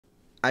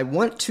I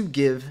want to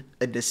give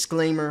a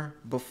disclaimer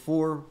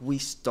before we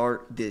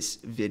start this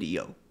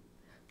video.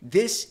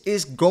 This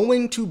is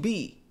going to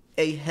be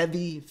a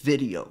heavy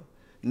video.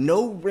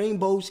 No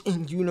rainbows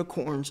and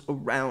unicorns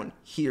around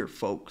here,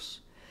 folks.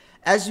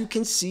 As you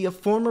can see, a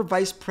former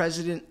vice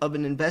president of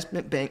an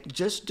investment bank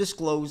just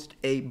disclosed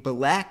a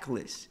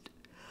blacklist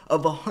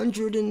of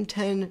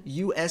 110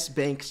 US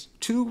banks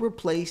to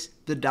replace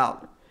the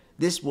dollar.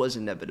 This was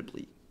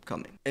inevitably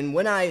coming. And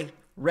when I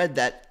read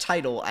that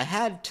title, I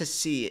had to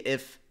see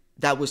if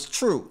that was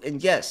true.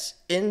 And yes,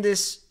 in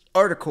this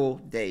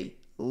article, they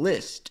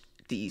list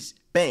these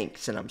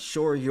banks, and I'm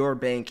sure your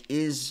bank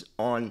is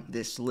on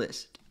this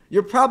list.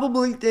 You're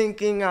probably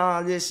thinking,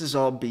 this is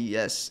all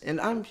BS, and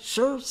I'm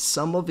sure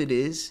some of it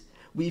is.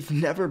 We've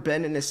never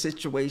been in a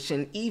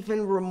situation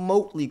even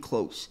remotely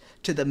close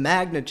to the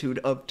magnitude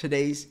of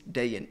today's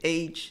day and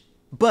age.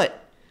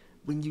 But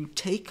when you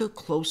take a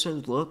closer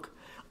look,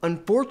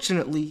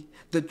 unfortunately,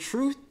 the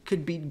truth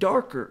could be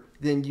darker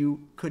than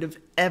you could have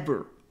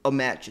ever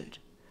imagined.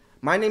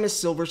 My name is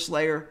Silver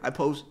Slayer. I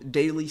post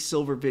daily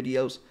silver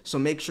videos, so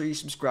make sure you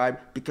subscribe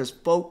because,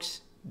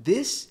 folks,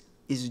 this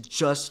is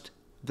just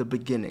the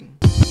beginning.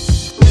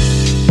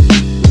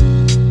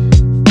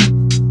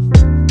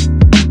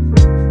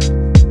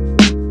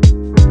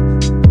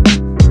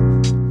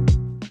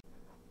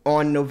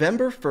 On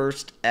November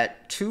 1st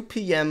at 2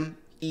 p.m.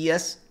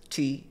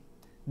 EST,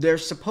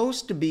 there's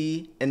supposed to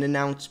be an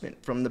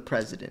announcement from the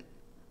president.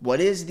 What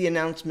is the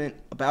announcement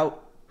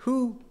about?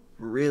 Who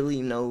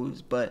really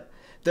knows? But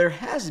there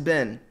has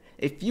been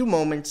a few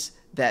moments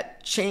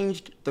that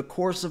changed the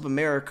course of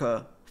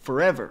America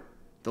forever.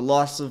 The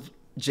loss of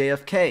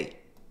JFK,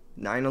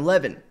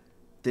 9/11,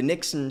 the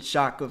Nixon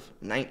shock of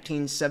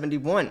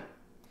 1971.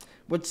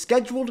 What's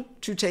scheduled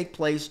to take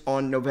place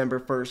on November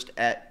 1st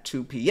at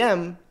 2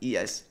 p.m.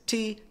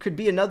 EST could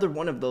be another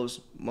one of those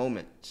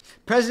moments.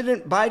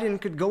 President Biden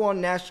could go on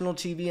national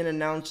TV and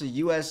announce a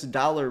US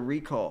dollar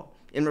recall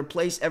and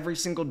replace every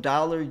single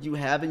dollar you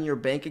have in your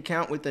bank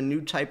account with a new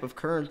type of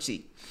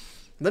currency.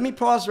 Let me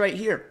pause right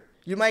here.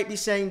 You might be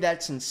saying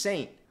that's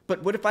insane,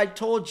 but what if I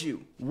told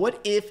you?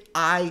 What if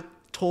I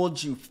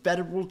told you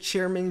Federal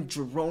Chairman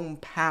Jerome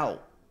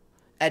Powell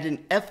at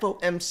an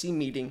FOMC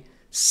meeting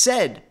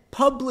said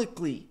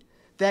publicly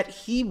that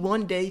he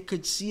one day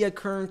could see a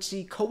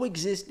currency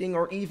coexisting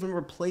or even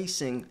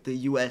replacing the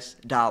US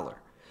dollar?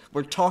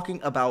 We're talking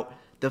about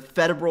the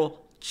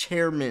federal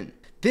chairman.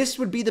 This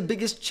would be the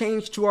biggest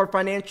change to our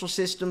financial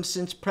system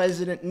since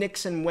President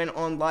Nixon went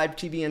on live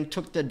TV and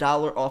took the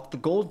dollar off the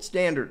gold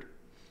standard,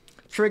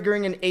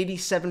 triggering an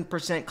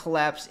 87%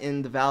 collapse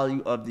in the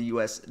value of the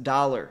US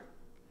dollar.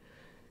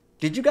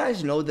 Did you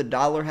guys know the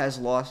dollar has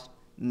lost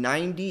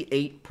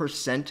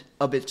 98%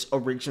 of its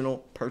original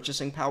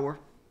purchasing power?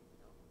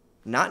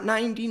 Not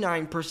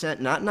 99%,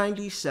 not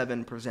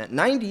 97%.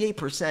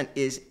 98%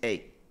 is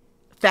a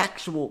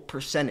factual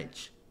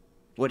percentage.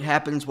 What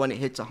happens when it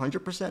hits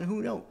 100%?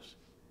 Who knows?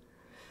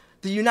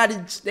 The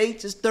United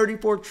States is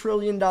 $34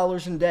 trillion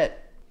in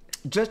debt.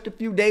 Just a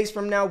few days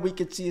from now, we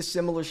could see a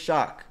similar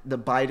shock, the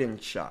Biden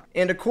shock.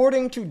 And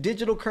according to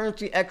digital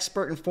currency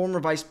expert and former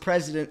vice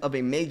president of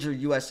a major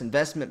U.S.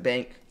 investment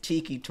bank,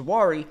 Tiki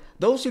Tiwari,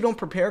 those who don't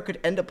prepare could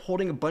end up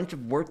holding a bunch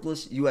of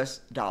worthless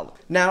U.S. dollars.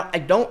 Now, I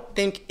don't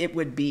think it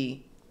would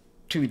be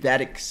to that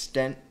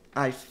extent.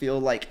 I feel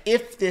like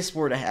if this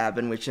were to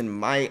happen, which in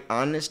my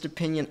honest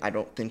opinion, I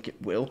don't think it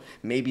will.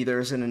 Maybe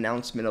there's an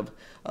announcement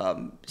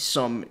of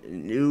some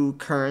new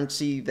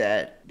currency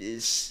that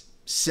is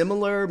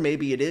similar.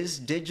 Maybe it is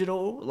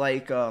digital,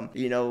 like,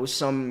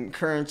 some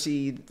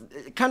currency,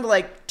 kind of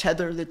like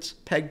Tether that's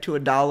pegged to a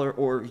dollar,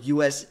 or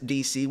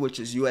USDC, which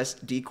is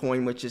USD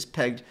coin, which is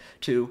pegged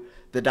to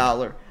the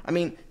dollar. I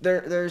mean,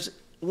 there's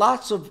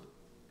lots of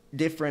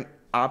different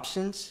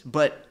options,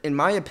 but in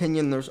my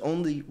opinion, there's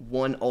only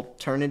one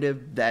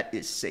alternative that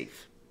is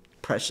safe: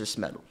 precious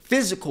metal,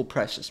 physical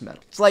precious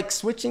metal. It's like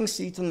switching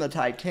seats on the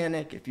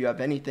Titanic if you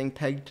have anything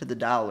pegged to the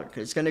dollar,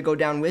 because it's going to go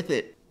down with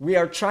it. We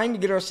are trying to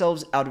get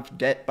ourselves out of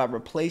debt by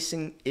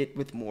replacing it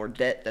with more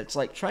debt. That's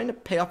like trying to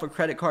pay off a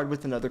credit card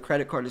with another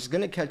credit card. It's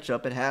going to catch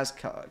up. It has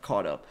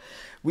caught up.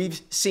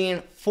 We've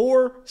seen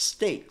 4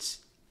 states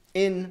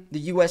in the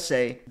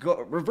USA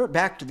revert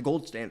back to the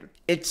gold standard.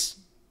 It's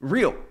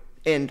real.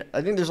 And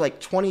I think there's like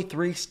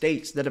 23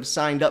 states that have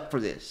signed up for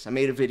this. I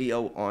made a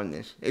video on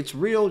this. It's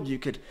real.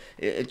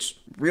 It's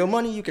real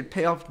money. You could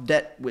pay off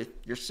debt with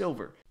your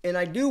silver. And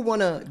I do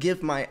want to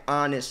give my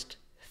honest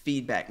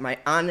feedback, my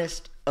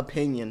honest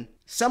opinion.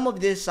 Some of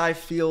this I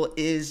feel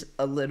is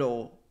a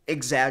little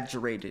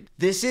exaggerated.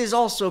 This is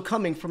also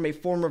coming from a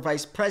former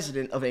vice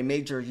president of a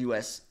major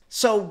US.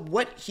 So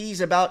what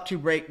he's about to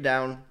break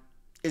down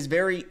is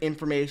very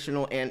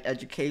informational and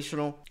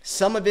educational.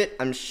 Some of it,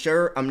 I'm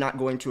sure I'm not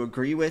going to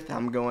agree with.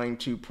 I'm going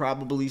to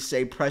probably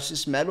say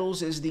precious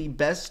metals is the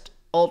best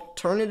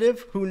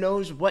alternative. Who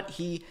knows what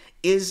he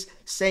is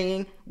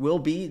saying will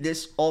be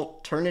this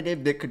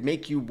alternative that could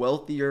make you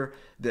wealthier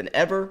than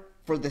ever.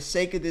 For the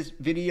sake of this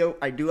video,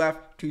 I do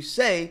have to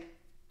say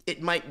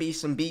it might be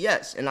some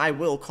BS, and I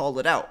will call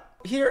it out.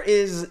 here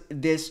is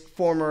this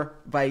former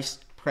vice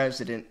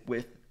president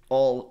with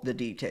all the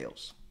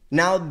details.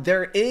 Now,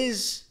 there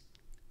is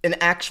an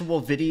actual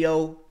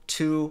video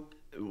to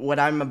what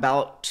I'm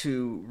about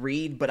to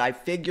read, but I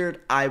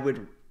figured I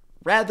would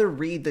rather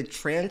read the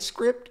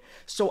transcript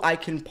so I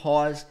can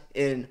pause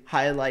and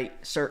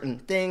highlight certain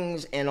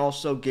things and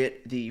also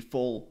get the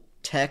full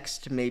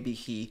text. Maybe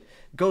he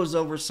goes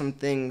over some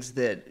things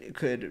that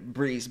could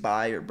breeze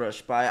by or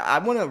brush by. I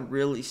want to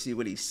really see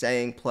what he's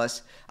saying,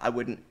 plus I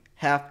wouldn't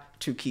have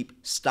to keep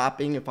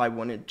stopping if I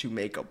wanted to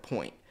make a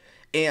point.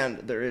 And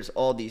there is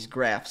all these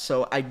graphs,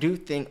 so I do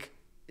think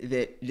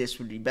that this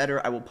would be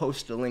better. I will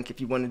post a link if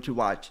you wanted to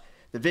watch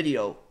the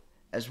video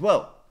as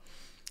well.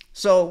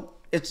 So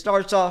it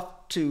starts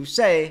off to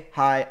say,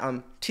 "Hi,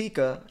 I'm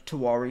Tika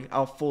Tawari.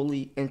 I'll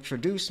fully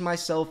introduce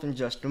myself in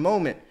just a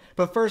moment.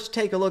 But first,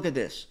 take a look at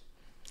this."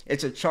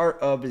 It's a chart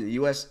of the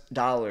US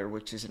dollar,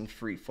 which is in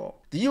free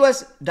fall. The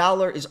US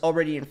dollar is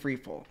already in free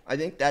fall. I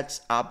think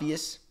that's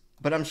obvious,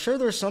 but I'm sure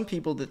there's some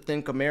people that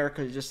think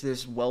America is just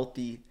this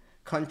wealthy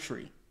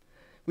country.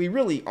 We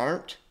really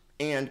aren't,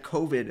 and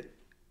COVID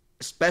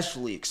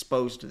especially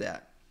exposed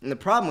that. And the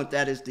problem with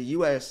that is the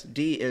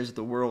USD is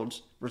the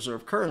world's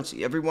reserve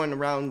currency. Everyone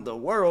around the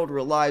world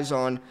relies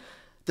on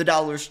the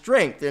dollar's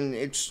strength, and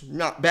it's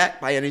not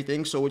backed by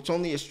anything, so it's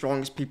only as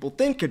strong as people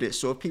think it is.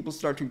 So if people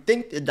start to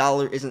think the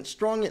dollar isn't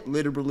strong, it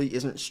literally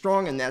isn't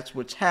strong, and that's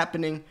what's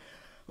happening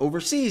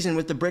overseas and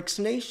with the BRICS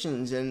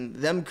nations and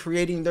them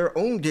creating their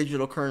own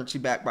digital currency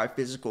backed by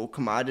physical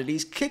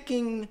commodities,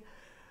 kicking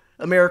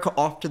America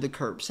off to the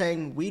curb,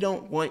 saying, "We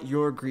don't want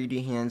your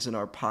greedy hands in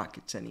our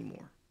pockets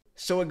anymore."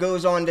 So it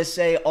goes on to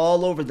say,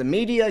 all over the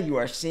media, you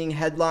are seeing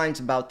headlines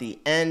about the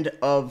end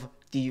of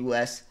the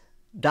US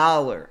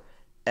dollar.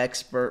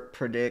 Expert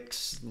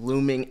predicts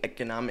looming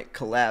economic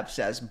collapse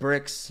as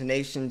BRICS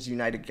nations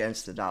unite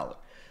against the dollar.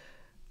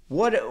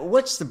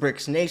 What's the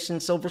BRICS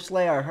nations, Silver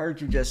Slayer? I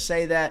heard you just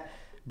say that.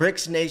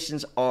 BRICS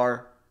nations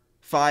are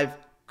 5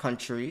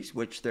 countries,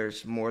 which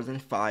there's more than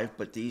 5,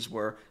 but these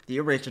were the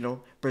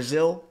original: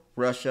 Brazil,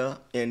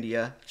 Russia,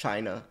 India,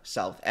 China,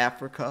 South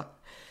Africa.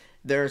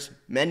 There's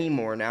many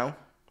more now,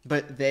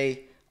 but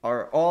they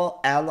are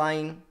all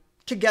allying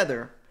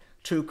together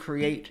to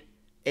create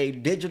a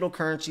digital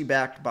currency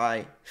backed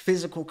by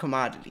physical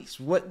commodities.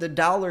 What the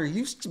dollar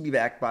used to be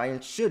backed by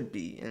and should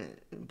be.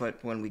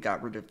 But when we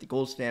got rid of the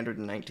gold standard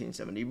in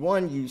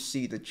 1971, you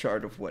see the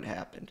chart of what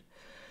happened.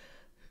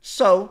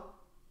 So,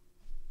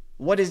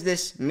 what does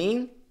this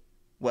mean?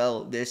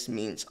 Well, this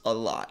means a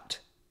lot.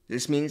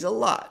 This means a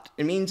lot.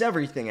 It means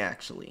everything,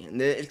 actually. And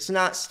it's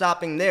not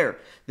stopping there.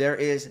 There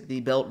is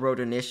the Belt Road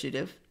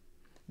Initiative.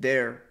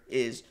 There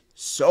is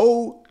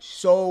so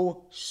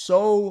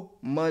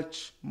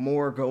much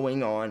more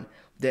going on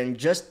than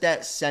just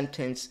that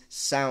sentence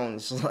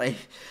sounds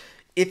like.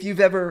 If you've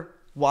ever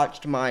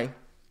watched my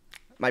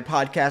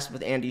podcast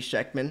with Andy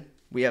Sheckman,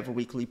 we have a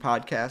weekly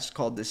podcast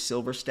called the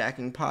Silver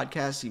Stacking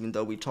Podcast, even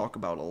though we talk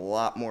about a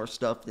lot more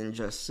stuff than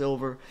just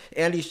silver.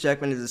 Andy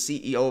Sheckman is the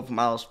CEO of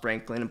Miles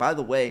Franklin. And by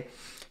the way,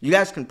 you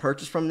guys can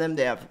purchase from them.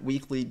 They have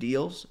weekly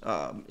deals.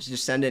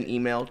 Just send an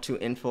email to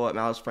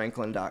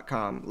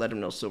info@milesfranklin.com. Let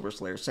them know Silver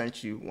Slayer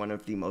sent you, one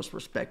of the most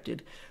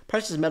respected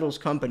precious metals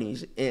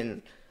companies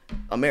in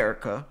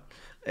America.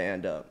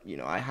 And,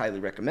 I highly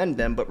recommend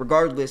them. But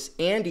regardless,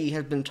 Andy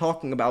has been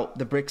talking about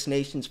the BRICS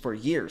nations for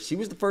years. He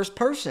was the first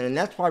person, and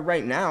that's why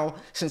right now,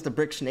 since the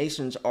BRICS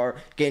nations are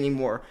gaining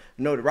more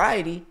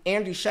notoriety,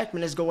 Andy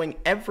Sheckman is going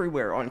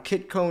everywhere on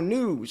Kitco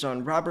News,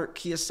 on Robert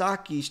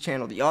Kiyosaki's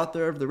channel, the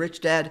author of the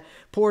Rich Dad,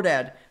 Poor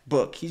Dad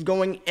book. He's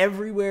going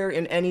everywhere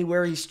and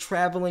anywhere. He's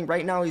traveling.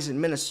 Right now he's in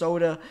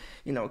Minnesota,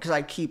 because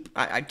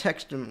I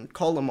text him,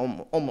 call him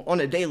on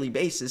a daily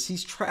basis.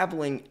 He's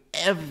traveling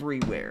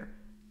everywhere,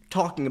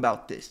 talking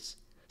about this.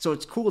 So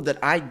it's cool that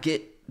I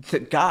get the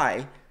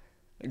guy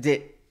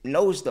that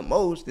knows the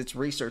most, that's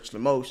researched the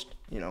most.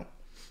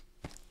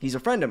 He's a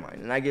friend of mine,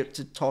 and I get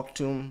to talk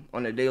to him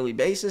on a daily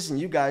basis, and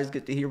you guys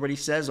get to hear what he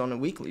says on a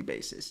weekly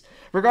basis.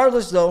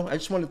 Regardless, though, I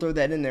just want to throw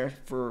that in there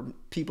for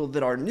people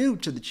that are new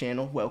to the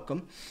channel.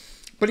 Welcome.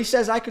 But he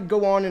says I could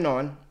go on and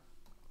on.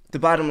 The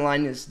bottom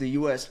line is the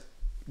US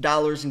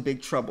dollar's in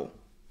big trouble.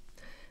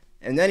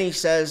 And then he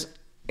says,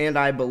 and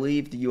I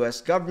believe the US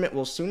government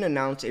will soon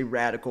announce a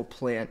radical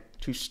plan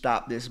to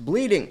stop this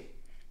bleeding.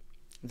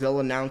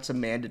 They'll announce a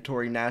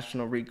mandatory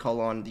national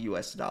recall on the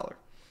US dollar.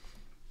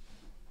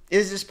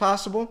 Is this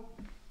possible?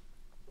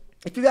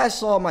 If you guys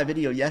saw my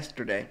video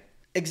yesterday,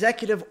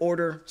 Executive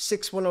Order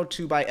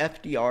 6102 by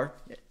FDR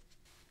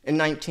in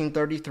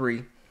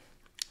 1933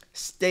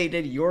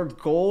 stated your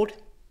gold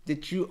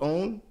that you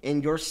own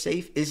in your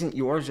safe isn't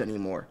yours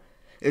anymore.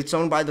 It's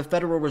owned by the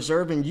Federal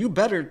Reserve, and you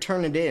better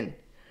turn it in,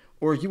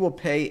 or you will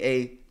pay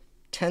a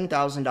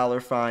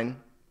 $10,000 fine,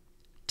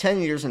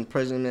 10 years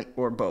imprisonment,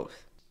 or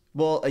both.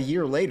 Well, a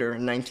year later,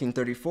 in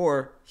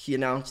 1934, he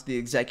announced the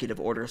Executive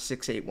Order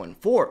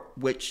 6814,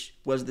 which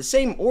was the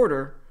same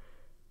order,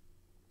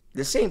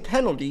 the same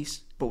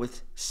penalties, but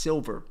with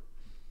silver.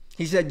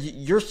 He said,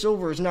 your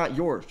silver is not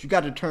yours. You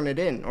got to turn it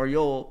in or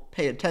you'll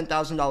pay a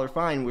 $10,000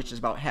 fine, which is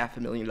about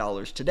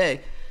 $500,000 today.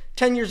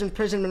 10 years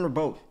imprisonment or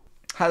both.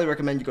 Highly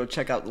recommend you go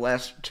check out the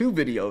last 2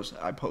 videos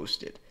I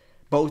posted.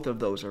 Both of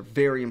those are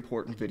very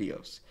important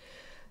videos.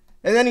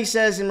 And then he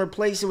says, and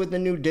replace it with a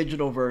new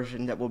digital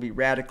version that will be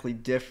radically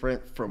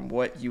different from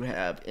what you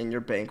have in your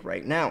bank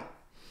right now.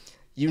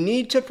 You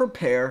need to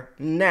prepare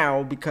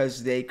now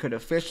because they could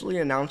officially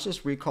announce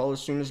this recall as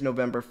soon as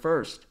November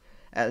 1st.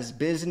 As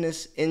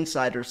Business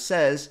Insider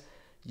says,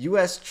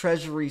 U.S.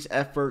 Treasury's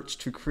efforts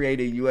to create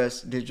a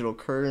U.S. digital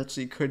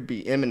currency could be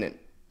imminent.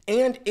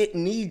 And it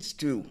needs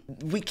to.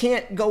 We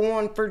can't go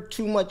on for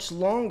too much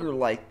longer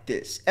like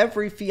this.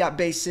 Every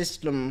fiat-based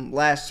system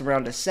lasts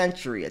around a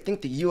century. I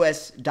think the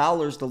U.S.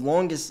 dollar is the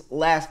longest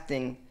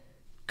lasting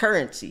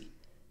currency.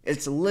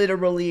 It's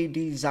literally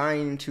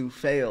designed to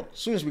fail. As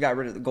soon as we got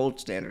rid of the gold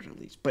standard, at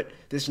least. But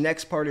this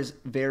next part is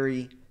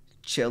very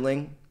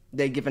chilling.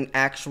 They give an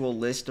actual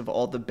list of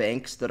all the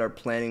banks that are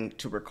planning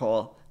to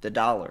recall the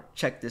dollar.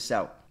 Check this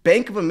out.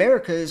 Bank of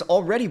America is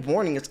already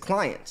warning its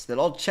clients that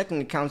all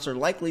checking accounts are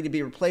likely to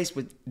be replaced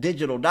with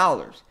digital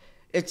dollars.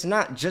 It's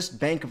not just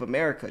Bank of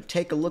America.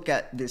 Take a look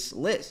at this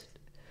list.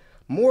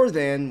 More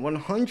than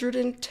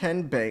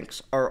 110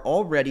 banks are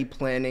already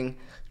planning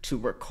to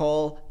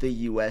recall the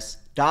U.S.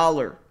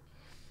 dollar.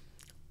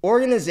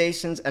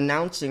 Organizations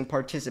announcing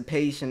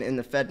participation in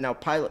the FedNow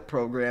pilot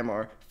program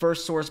are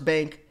First Source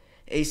Bank,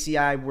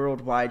 ACI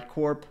Worldwide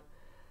Corp,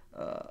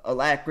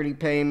 Alacrity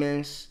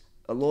Payments,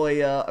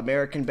 Aloya,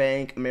 American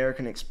Bank,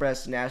 American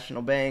Express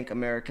National Bank,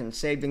 American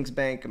Savings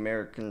Bank,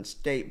 American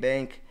State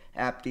Bank,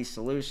 Apti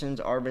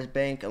Solutions, Arvis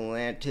Bank,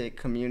 Atlantic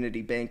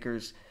Community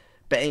Bankers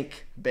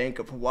Bank, Bank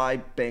of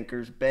Hawaii,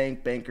 Bankers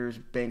Bank, Bankers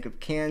Bank of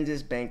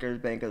Kansas, Bankers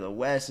Bank of the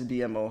West,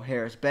 BMO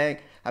Harris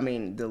Bank. I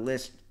mean, the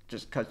list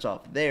just cuts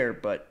off there,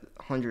 but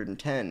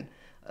 110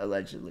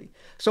 allegedly.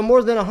 So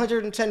more than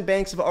 110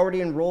 banks have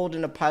already enrolled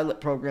in a pilot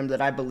program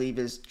that I believe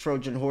is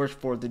Trojan horse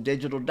for the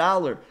digital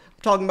dollar.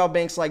 I'm talking about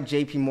banks like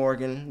JP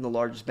Morgan, the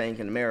largest bank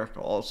in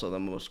America, also the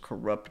most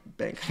corrupt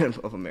bank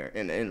of America,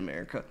 in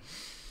America.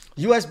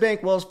 US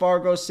Bank, Wells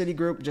Fargo,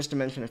 Citigroup, just to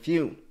mention a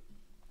few.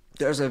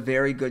 There's a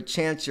very good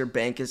chance your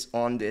bank is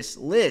on this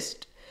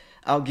list.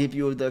 I'll give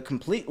you the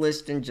complete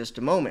list in just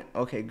a moment.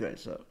 Okay, good.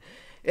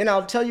 And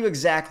I'll tell you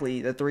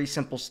exactly the 3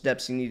 simple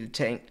steps you need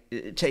to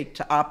take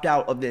to opt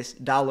out of this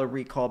dollar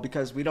recall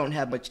because we don't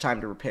have much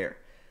time to repair.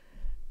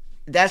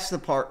 That's the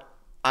part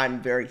I'm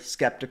very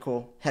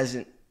skeptical,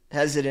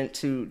 hesitant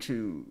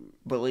to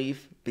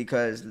believe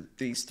because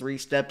these 3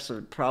 steps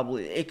are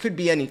probably, it could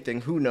be anything,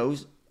 who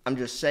knows? I'm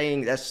just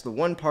saying that's the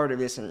one part of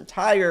this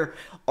entire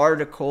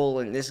article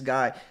and this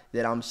guy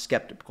that I'm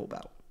skeptical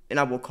about. And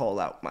I will call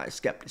out my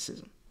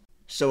skepticism.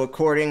 So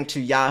according to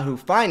Yahoo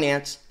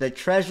Finance, the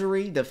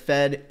Treasury, the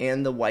Fed,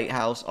 and the White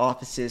House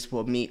offices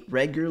will meet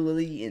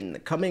regularly in the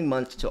coming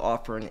months to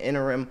offer an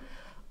interim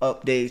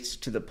updates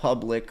to the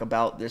public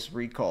about this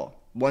recall.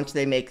 Once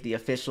they make the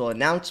official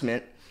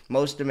announcement,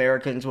 most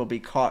Americans will be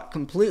caught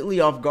completely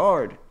off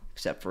guard,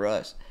 except for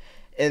us.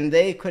 And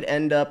they could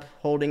end up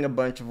holding a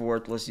bunch of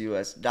worthless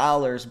US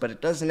dollars, but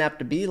it doesn't have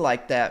to be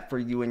like that for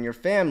you and your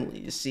family.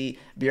 You see,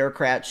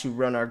 bureaucrats who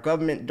run our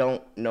government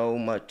don't know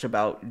much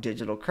about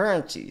digital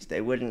currencies. They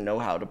wouldn't know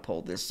how to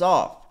pull this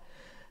off.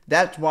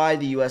 That's why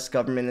the US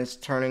government is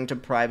turning to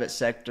private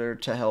sector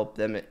to help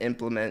them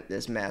implement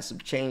this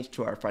massive change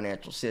to our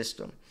financial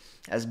system.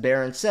 As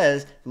Barron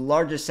says, the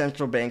largest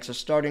central banks are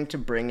starting to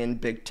bring in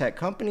big tech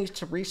companies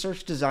to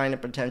research, design,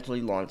 and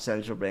potentially launch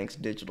central banks'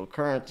 digital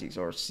currencies,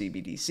 or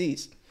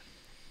CBDCs.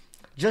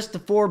 Just the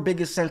 4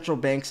 biggest central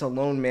banks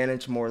alone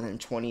manage more than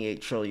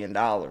 $28 trillion,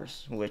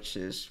 which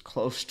is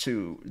close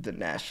to the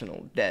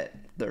national debt,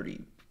 $34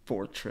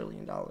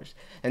 trillion.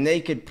 And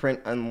they could print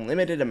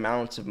unlimited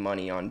amounts of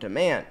money on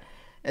demand.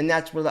 And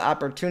that's where the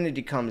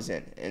opportunity comes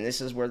in. And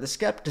this is where the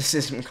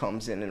skepticism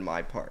comes in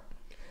my part.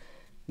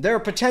 There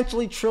are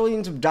potentially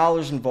trillions of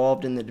dollars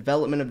involved in the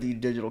development of these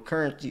digital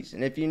currencies,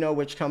 and if you know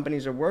which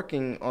companies are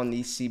working on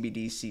these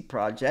CBDC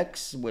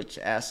projects, which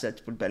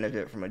assets would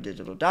benefit from a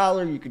digital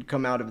dollar, you could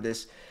come out of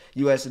this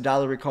US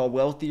dollar recall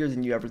wealthier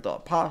than you ever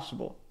thought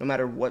possible, no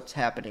matter what's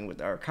happening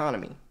with our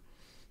economy.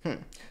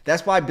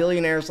 That's why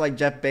billionaires like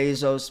Jeff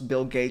Bezos,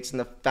 Bill Gates, and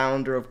the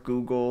founder of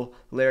Google,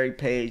 Larry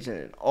Page,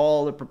 and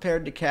all are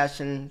prepared to cash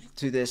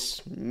into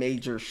this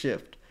major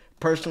shift.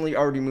 Personally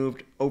already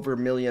moved over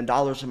 $1 million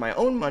of my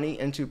own money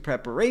into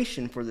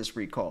preparation for this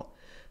recall.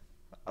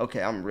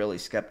 Okay, I'm really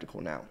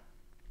skeptical now.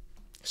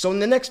 So in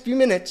the next few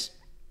minutes,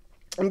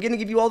 I'm going to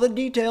give you all the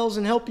details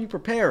and help you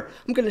prepare.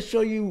 I'm going to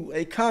show you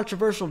a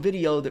controversial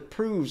video that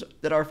proves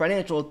that our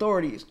financial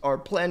authorities are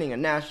planning a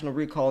national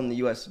recall in the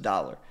US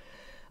dollar.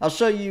 I'll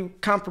show you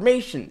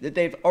confirmation that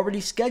they've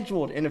already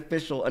scheduled an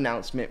official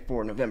announcement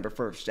for November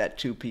 1st at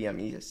 2 p.m.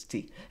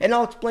 EST. And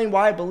I'll explain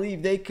why I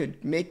believe they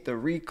could make the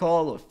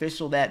recall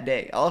official that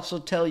day. I'll also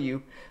tell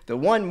you the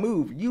one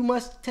move you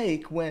must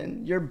take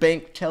when your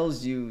bank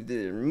tells you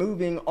they're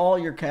moving all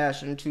your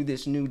cash into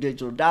this new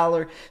digital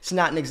dollar. It's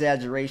not an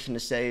exaggeration to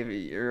say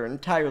your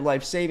entire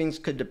life savings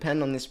could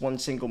depend on this one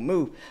single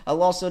move.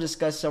 I'll also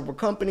discuss several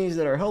companies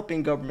that are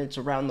helping governments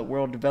around the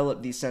world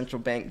develop these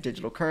central bank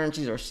digital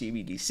currencies, or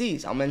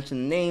CBDCs. I'll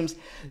mention names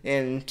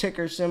and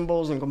ticker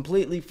symbols and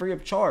completely free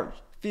of charge.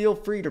 Feel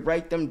free to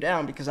write them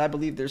down because I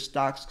believe their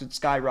stocks could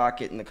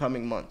skyrocket in the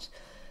coming months.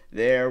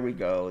 There we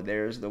go.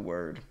 There's the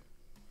word.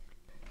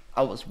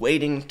 I was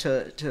waiting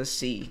to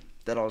see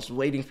that. I was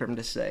waiting for him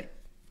to say.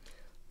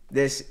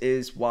 This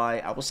is why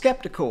I was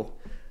skeptical.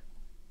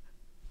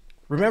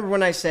 Remember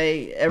when I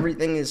say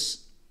everything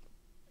is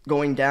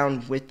going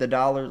down with the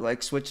dollar,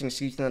 like switching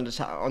seats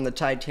on the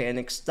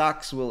Titanic,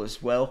 stocks will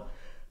as well.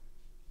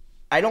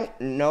 I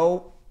don't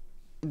know.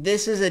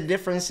 This is a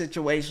different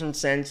situation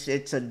since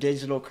it's a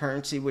digital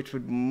currency, which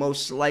would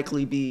most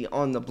likely be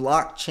on the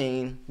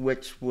blockchain,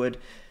 which would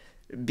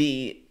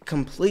be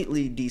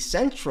completely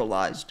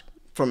decentralized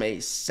from a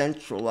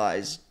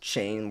centralized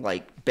chain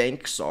like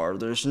banks are.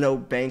 There's no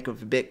bank of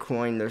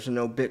Bitcoin. There's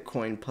no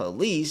Bitcoin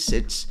police.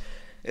 It's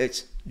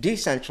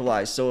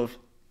decentralized. So if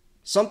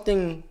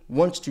something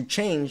wants to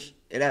change,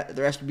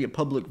 there has to be a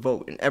public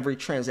vote, and every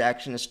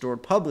transaction is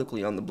stored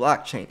publicly on the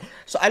blockchain.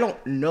 So I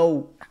don't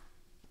know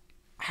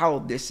how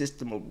this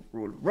system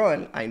would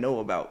run. I know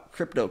about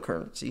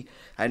cryptocurrency.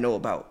 I know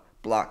about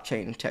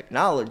blockchain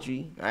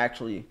technology. I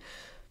actually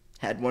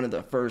had one of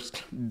the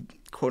first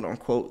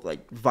quote-unquote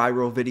like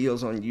viral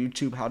videos on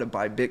YouTube, how to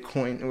buy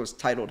Bitcoin. It was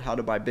titled How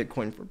to Buy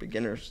Bitcoin for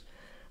Beginners.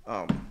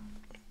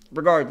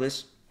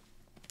 Regardless,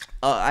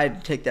 I had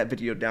to take that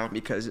video down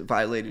because it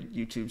violated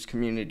YouTube's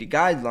community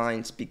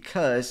guidelines,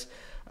 because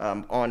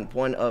on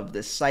one of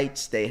the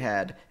sites they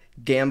had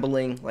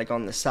gambling like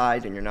on the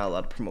side, and you're not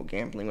allowed to promote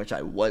gambling, which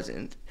I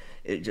wasn't.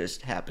 It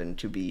just happened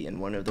to be in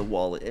one of the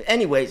wallet.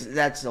 Anyways,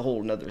 that's a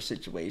whole nother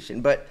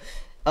situation. But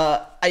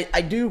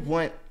I do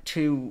want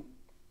to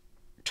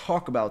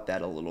talk about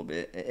that a little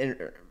bit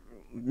and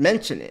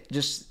mention it.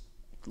 Just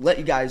let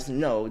you guys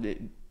know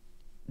that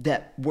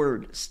that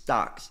word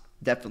stocks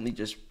definitely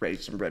just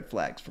raised some red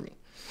flags for me.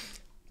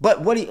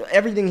 But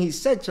everything he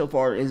said so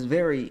far is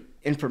very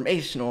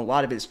informational. A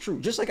lot of it is true.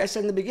 Just like I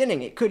said in the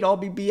beginning, it could all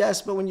be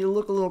BS, but when you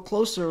look a little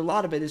closer, a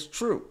lot of it is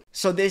true.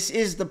 So this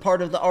is the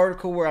part of the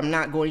article where I'm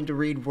not going to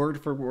read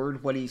word for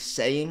word what he's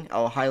saying.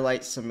 I'll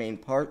highlight some main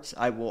parts.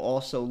 I will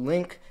also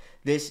link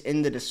this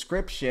in the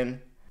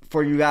description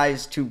for you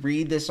guys to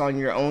read this on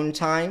your own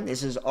time.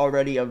 This is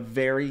already a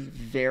very,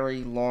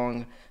 very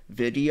long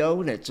video,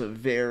 and it's a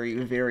very,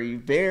 very,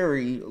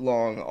 very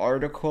long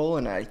article,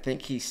 and I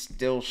think he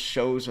still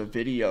shows a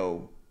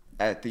video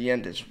at the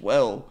end as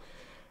well.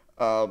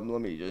 Let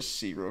me just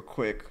see real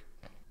quick.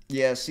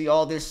 Yeah, see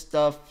all this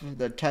stuff,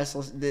 the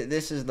Tesla,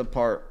 this is the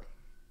part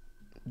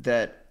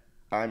that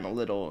I'm a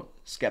little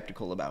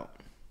skeptical about.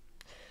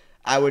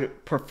 I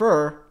would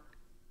prefer,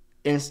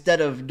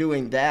 instead of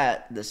doing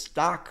that, the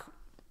stock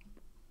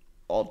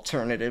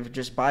alternative,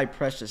 just buy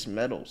precious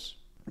metals.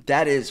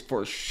 That is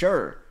for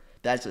sure.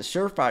 That's a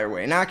surefire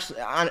way. And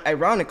actually,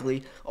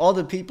 ironically, all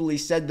the people he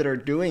said that are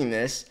doing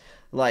this,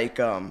 like,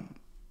 who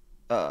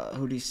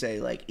do you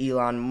say, like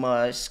Elon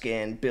Musk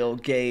and Bill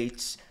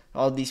Gates,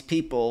 all these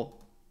people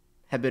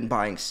have been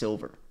buying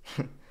silver.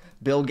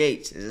 Bill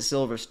Gates is a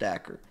silver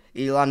stacker.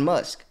 Elon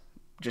Musk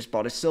just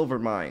bought a silver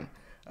mine.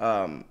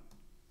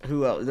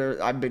 Who else?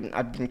 I've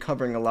been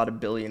covering a lot of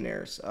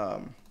billionaires.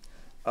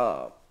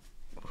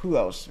 Who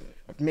else?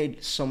 I've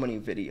made so many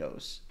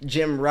videos.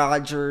 Jim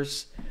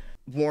Rogers,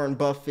 Warren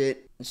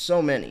Buffett,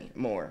 so many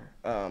more.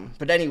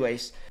 But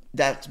anyways,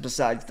 that's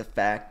besides the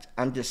fact.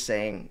 I'm just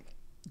saying,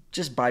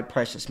 just buy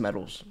precious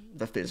metals,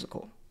 the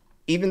physical.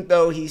 Even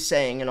though he's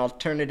saying an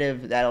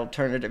alternative, that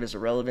alternative is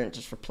irrelevant,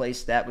 just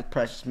replace that with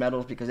precious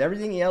metals, because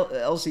everything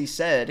else he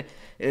said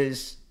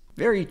is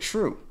very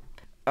true.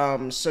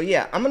 So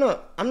yeah,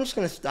 I'm just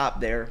gonna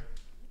stop there.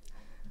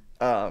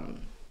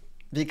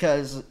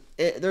 Because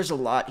there's a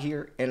lot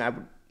here,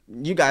 and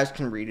you guys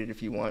can read it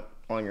if you want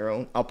on your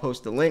own. I'll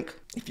post the link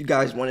if you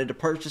guys wanted to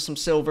purchase some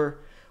silver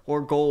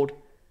or gold.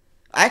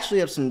 I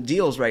actually have some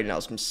deals right now,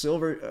 some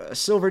a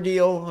silver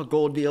deal, a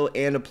gold deal,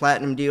 and a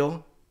platinum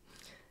deal.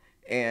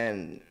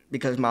 And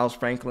because Miles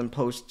Franklin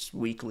posts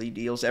weekly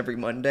deals every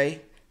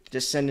Monday,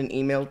 just send an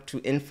email to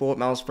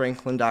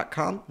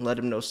info@milesfranklin.com. Let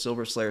him know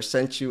Silver Slayer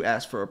sent you.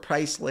 Ask for a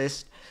price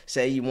list.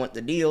 Say you want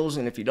the deals,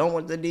 and if you don't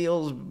want the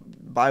deals,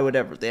 buy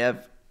whatever. They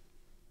have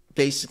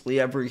basically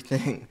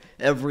everything,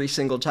 every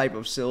single type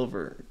of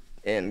silver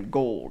and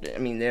gold. I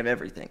mean, they have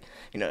everything.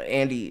 You know,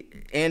 Andy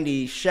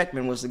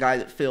Sheckman was the guy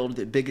that filled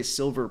the biggest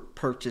silver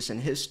purchase in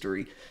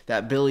history.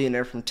 That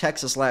billionaire from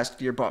Texas last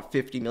year bought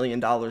 $50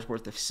 million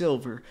worth of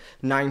silver,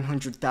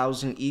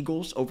 900,000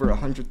 eagles, over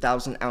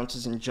 100,000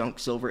 ounces in junk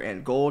silver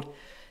and gold.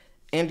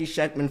 Andy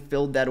Sheckman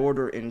filled that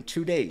order in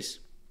 2 days.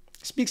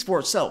 speaks for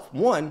itself.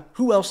 One,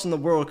 who else in the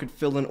world could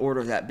fill an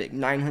order that big?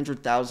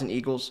 900,000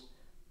 Eagles?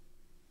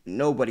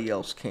 Nobody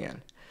else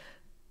can.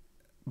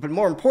 But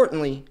more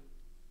importantly,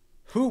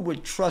 who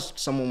would trust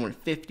someone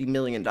with $50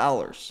 million?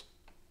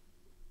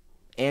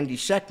 Andy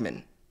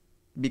Schectman,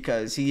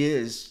 because he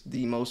is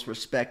the most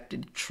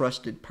respected,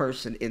 trusted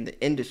person in the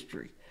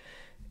industry.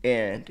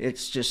 And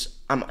it's just,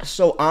 I'm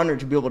so honored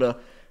to be able to,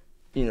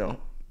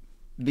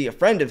 be a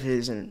friend of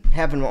his and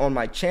have him on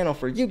my channel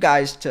for you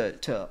guys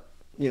to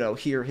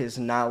hear his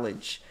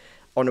knowledge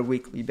on a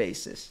weekly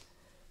basis.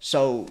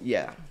 So,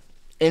 yeah.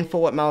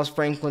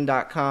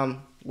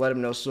 info@milesfranklin.com. Let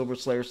him know Silver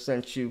Slayer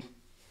sent you.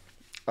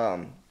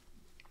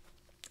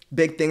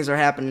 Big things are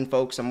happening,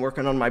 folks. I'm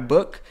working on my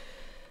book.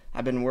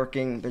 I've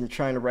been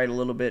trying to write a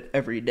little bit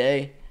every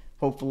day.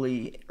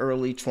 Hopefully,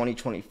 early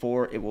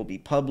 2024, it will be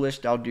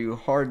published. I'll do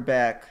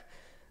hardback,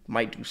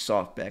 might do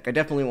softback. I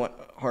definitely want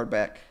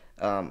hardback.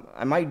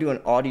 I might do an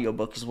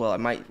audiobook as well. I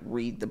might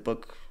read the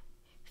book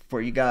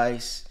for you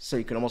guys so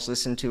you can almost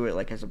listen to it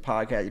like as a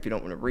podcast if you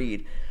don't want to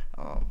read.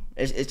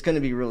 It's going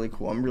to be really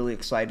cool. I'm really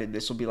excited.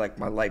 This will be like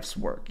my life's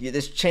work. Yeah,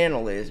 this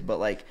channel is, but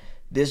like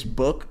this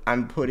book,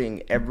 I'm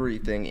putting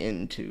everything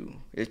into.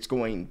 It's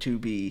going to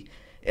be,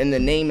 and the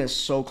name is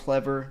so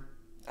clever.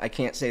 I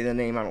can't say the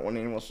name. I don't want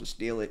anyone else to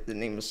steal it. The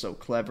name is so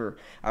clever.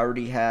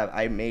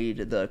 I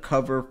made the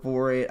cover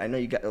for it. I know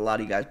a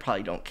lot of you guys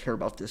probably don't care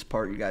about this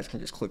part. You guys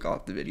can just click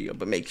off the video,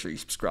 but make sure you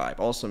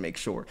subscribe. Also, make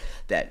sure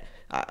that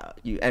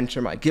you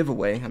enter my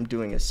giveaway. I'm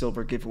doing a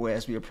silver giveaway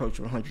as we approach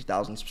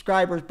 100,000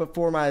 subscribers. But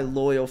for my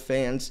loyal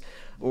fans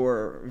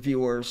or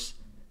viewers,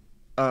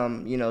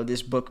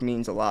 this book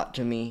means a lot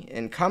to me.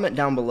 And comment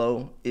down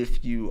below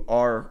if you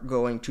are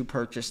going to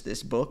purchase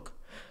this book.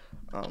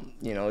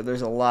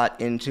 There's a lot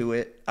into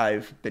it.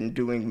 I've been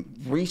doing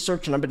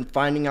research and I've been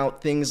finding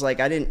out things like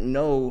I didn't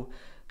know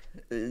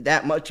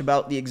that much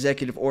about the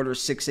Executive Order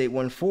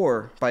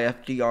 6814 by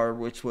FDR,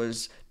 which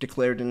was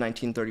declared in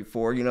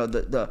 1934.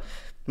 The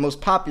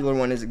most popular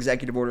one is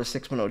Executive Order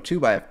 6102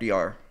 by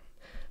FDR.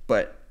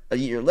 But a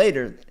year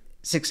later,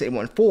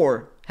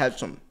 6814 had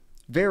some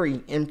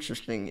very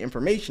interesting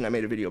information I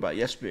made a video about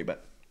yesterday.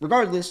 But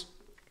regardless,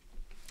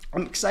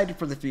 I'm excited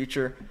for the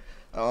future.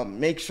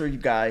 Make sure you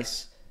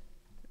guys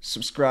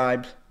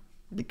subscribe,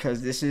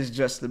 because this is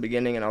just the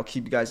beginning, and I'll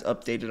keep you guys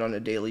updated on a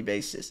daily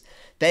basis.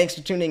 Thanks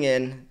for tuning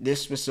in.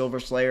 This was Silver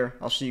Slayer.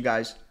 I'll see you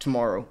guys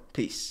tomorrow.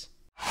 Peace.